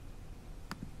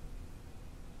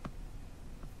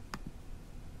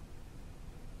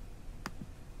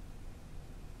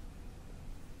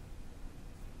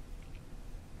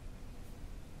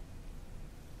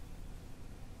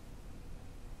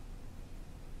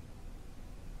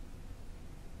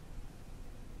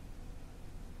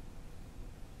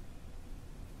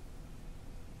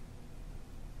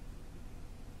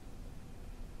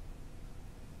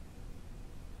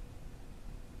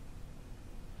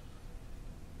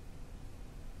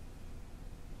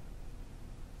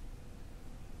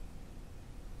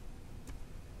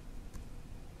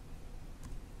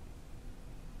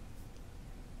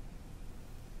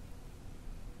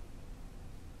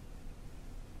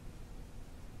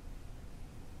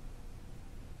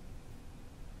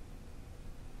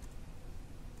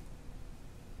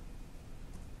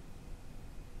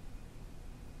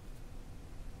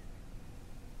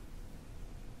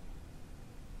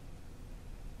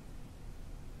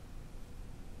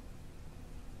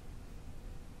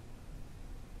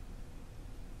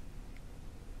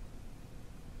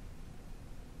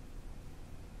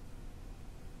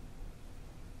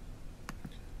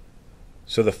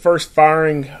 So the first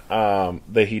firing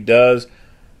that he does,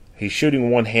 he's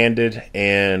shooting one-handed,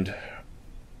 and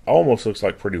almost looks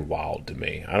like pretty wild to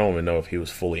me. I don't even know if he was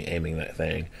fully aiming that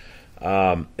thing.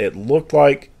 It looked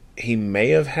like he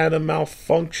may have had a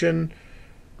malfunction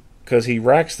because he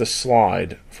racks the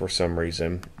slide for some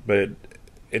reason, but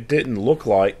it didn't look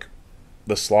like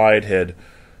the slide had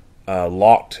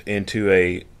locked into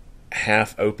a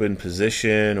half-open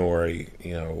position or a,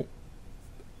 you know,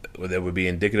 that would be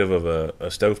indicative of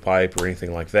a stovepipe or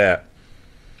anything like that.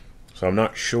 So I'm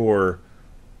not sure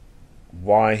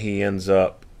why he ends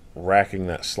up racking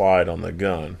that slide on the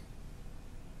gun.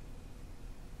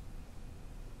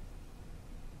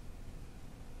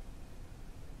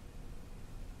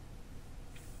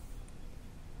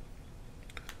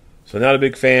 So not a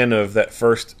big fan of that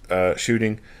first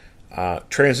shooting.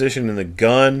 Transition in the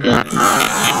gun.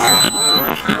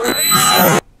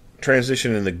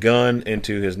 Transition in the gun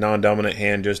into his non-dominant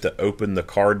hand just to open the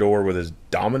car door with his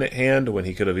dominant hand when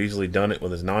he could have easily done it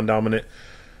with his non-dominant.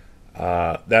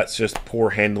 That's just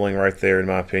poor handling right there, in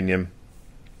my opinion.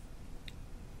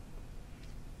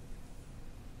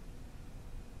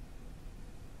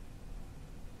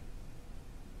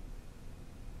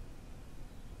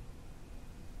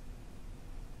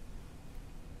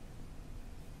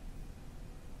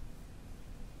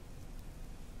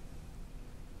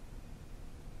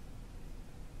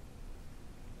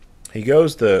 He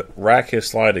goes to rack his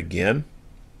slide again.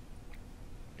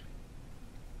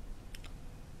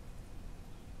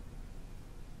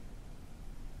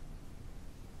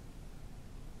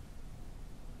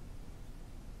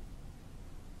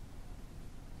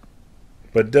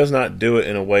 but does not do it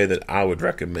in a way that I would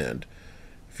recommend.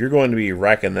 If you're going to be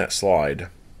racking that slide,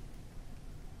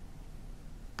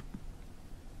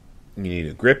 you need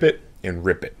to grip it and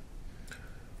rip it.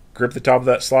 Grip the top of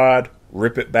that slide,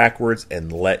 rip it backwards,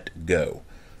 and let go.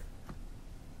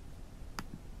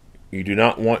 You do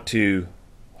not want to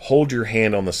hold your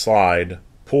hand on the slide,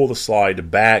 pull the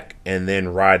slide back, and then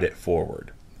ride it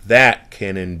forward. That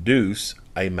can induce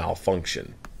a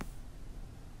malfunction.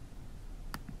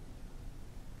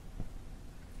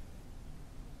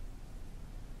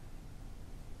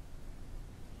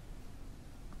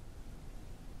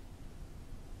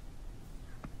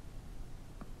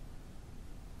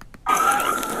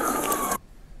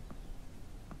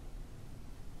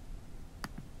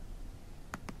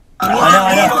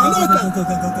 I know. Go.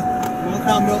 Walk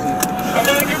down Milton.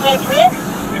 It's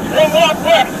one walk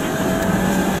west.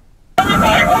 Walk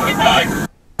right.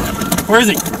 Where is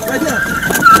he? Right there.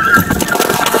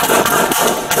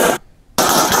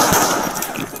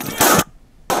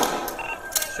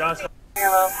 Shots.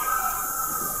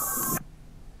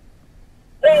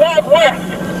 One walk west.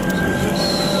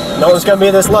 No, it's gonna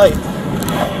be this light. On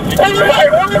the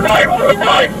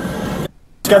right.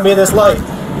 It's gonna be this light.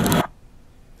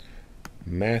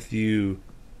 Matthew,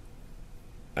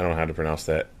 I don't know how to pronounce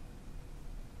that.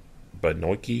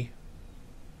 Banoiki?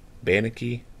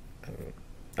 Baniki?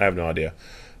 I have no idea.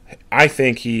 I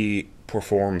think he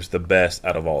performs the best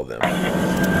out of all of them.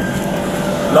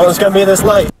 No, it's gonna be this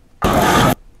light.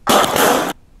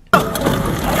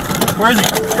 Where is he?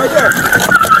 Right there.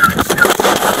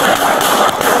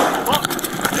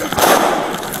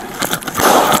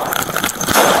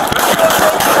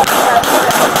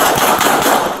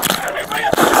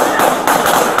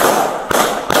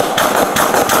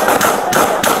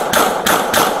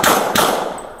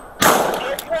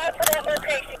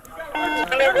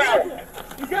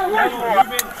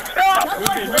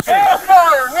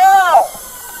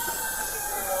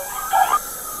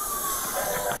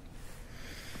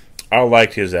 I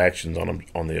liked his actions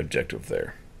on the objective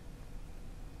there.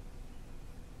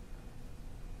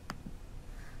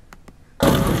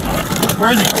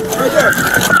 Where is he? Right there.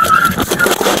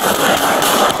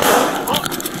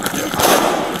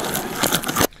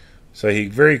 So he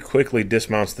very quickly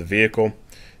dismounts the vehicle.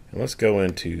 And let's go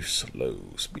into slow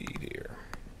speed here.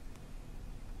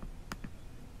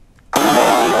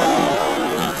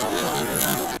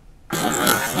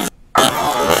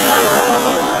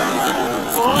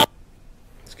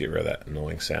 Let's get rid of that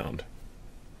annoying sound.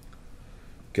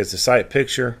 Gets the sight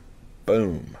picture.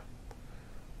 Boom.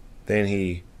 Then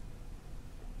he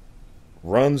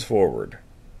runs forward.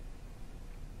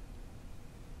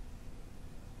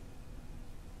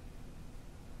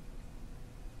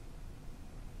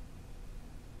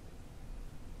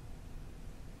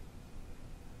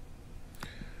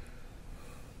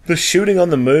 The shooting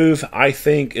on the move, I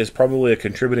think, is probably a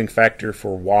contributing factor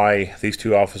for why these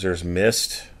two officers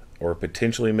missed or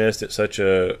potentially missed at such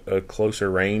a closer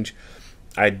range.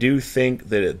 I do think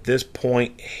that at this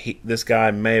point, this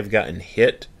guy may have gotten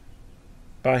hit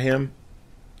by him.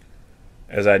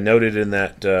 As I noted in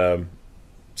that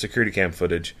security cam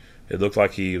footage, it looked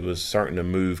like he was starting to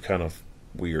move kind of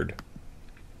weird.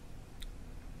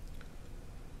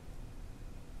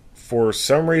 For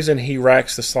some reason, he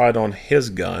racks the slide on his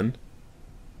gun.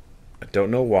 I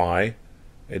don't know why.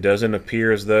 It doesn't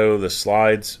appear as though the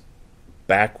slide's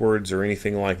backwards or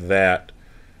anything like that.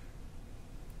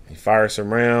 He fires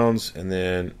some rounds, and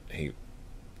then he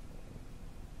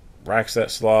racks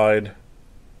that slide.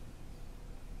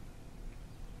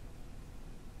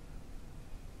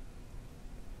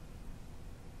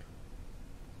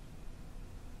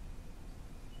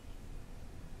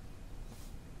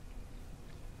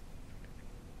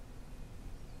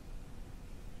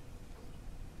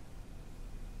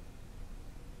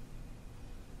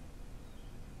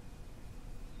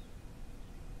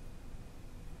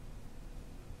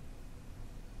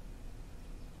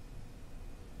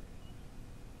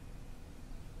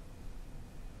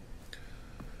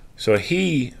 So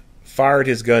he fired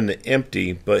his gun to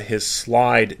empty, but his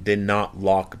slide did not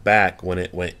lock back when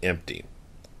it went empty.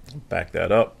 Back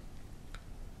that up.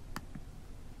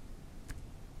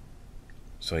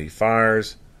 So he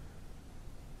fires.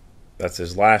 That's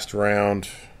his last round.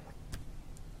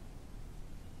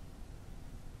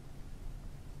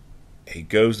 He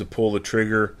goes to pull the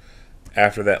trigger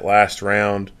after that last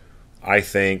round. I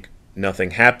think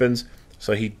nothing happens.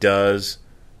 So he does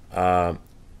an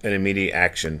immediate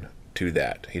action to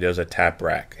that. He does a tap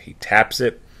rack. He taps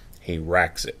it. He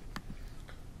racks it.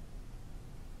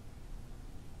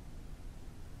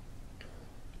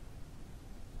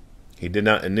 He did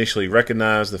not initially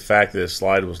recognize the fact that his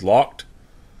slide was locked.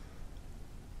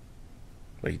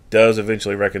 But he does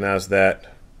eventually recognize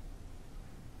that.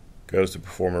 Goes to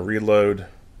perform a reload.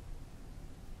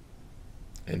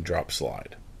 And drop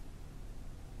slide.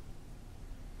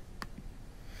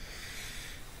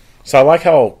 So I like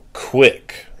how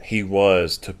quick he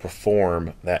was to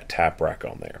perform that tap rack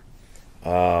on there.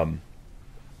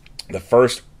 The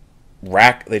first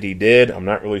rack that he did, I'm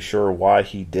not really sure why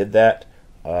he did that.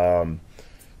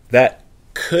 That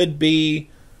could be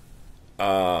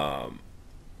out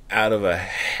of a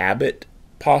habit,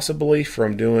 possibly,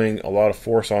 from doing a lot of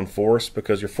force on force,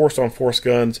 because your force on force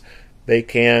guns, they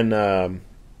can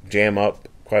jam up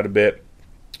quite a bit,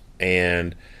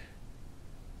 and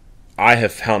I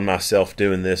have found myself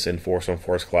doing this in force on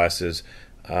force classes,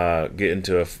 get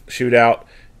into a shootout,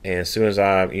 and as soon as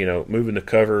I'm moving to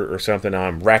cover or something,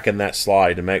 I'm racking that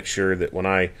slide to make sure that when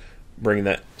I bring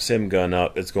that sim gun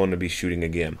up, it's going to be shooting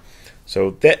again.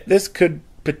 So this could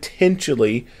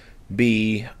potentially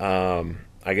be, I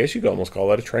guess you could almost call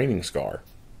that a training scar,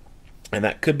 and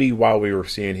that could be why we were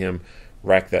seeing him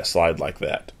rack that slide like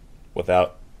that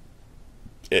without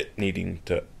it needing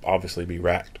to obviously be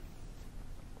racked.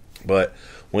 But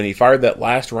when he fired that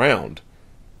last round,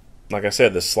 like I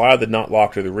said, the slide did not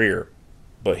lock to the rear,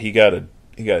 but he got a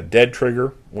dead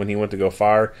trigger when he went to go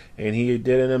fire, and he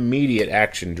did an immediate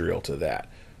action drill to that.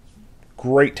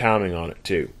 Great timing on it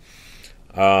too.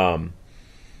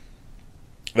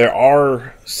 There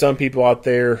are some people out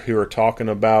there who are talking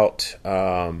about,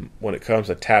 when it comes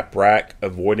to tap rack,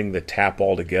 avoiding the tap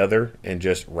altogether and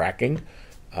just racking,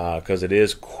 because it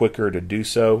is quicker to do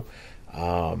so.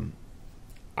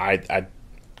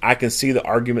 I can see the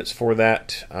arguments for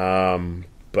that,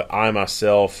 but I'm an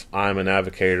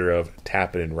advocator of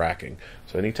tapping and racking.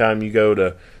 So anytime you go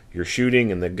to your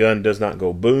shooting and the gun does not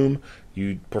go boom,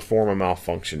 you perform a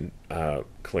malfunction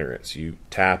clearance. You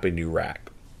tap and you rack.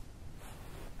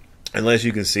 Unless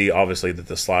you can see, obviously, that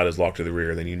the slide is locked to the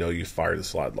rear, then you know you fired the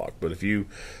slide lock. But if you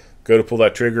go to pull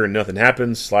that trigger and nothing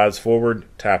happens, slides forward,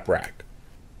 tap rack.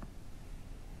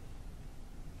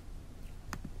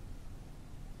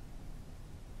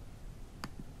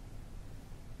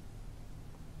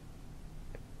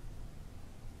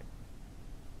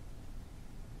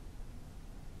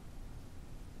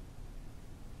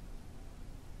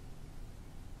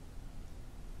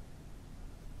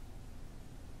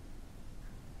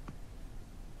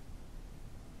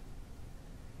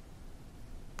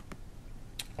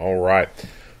 Alright,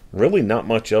 really not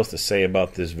much else to say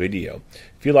about this video.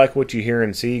 If you like what you hear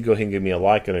and see, go ahead and give me a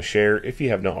like and a share. If you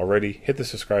have not already, hit the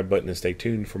subscribe button and stay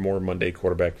tuned for more Monday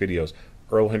quarterback videos.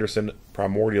 Earl Henderson,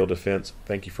 Primordial Defense,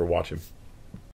 thank you for watching.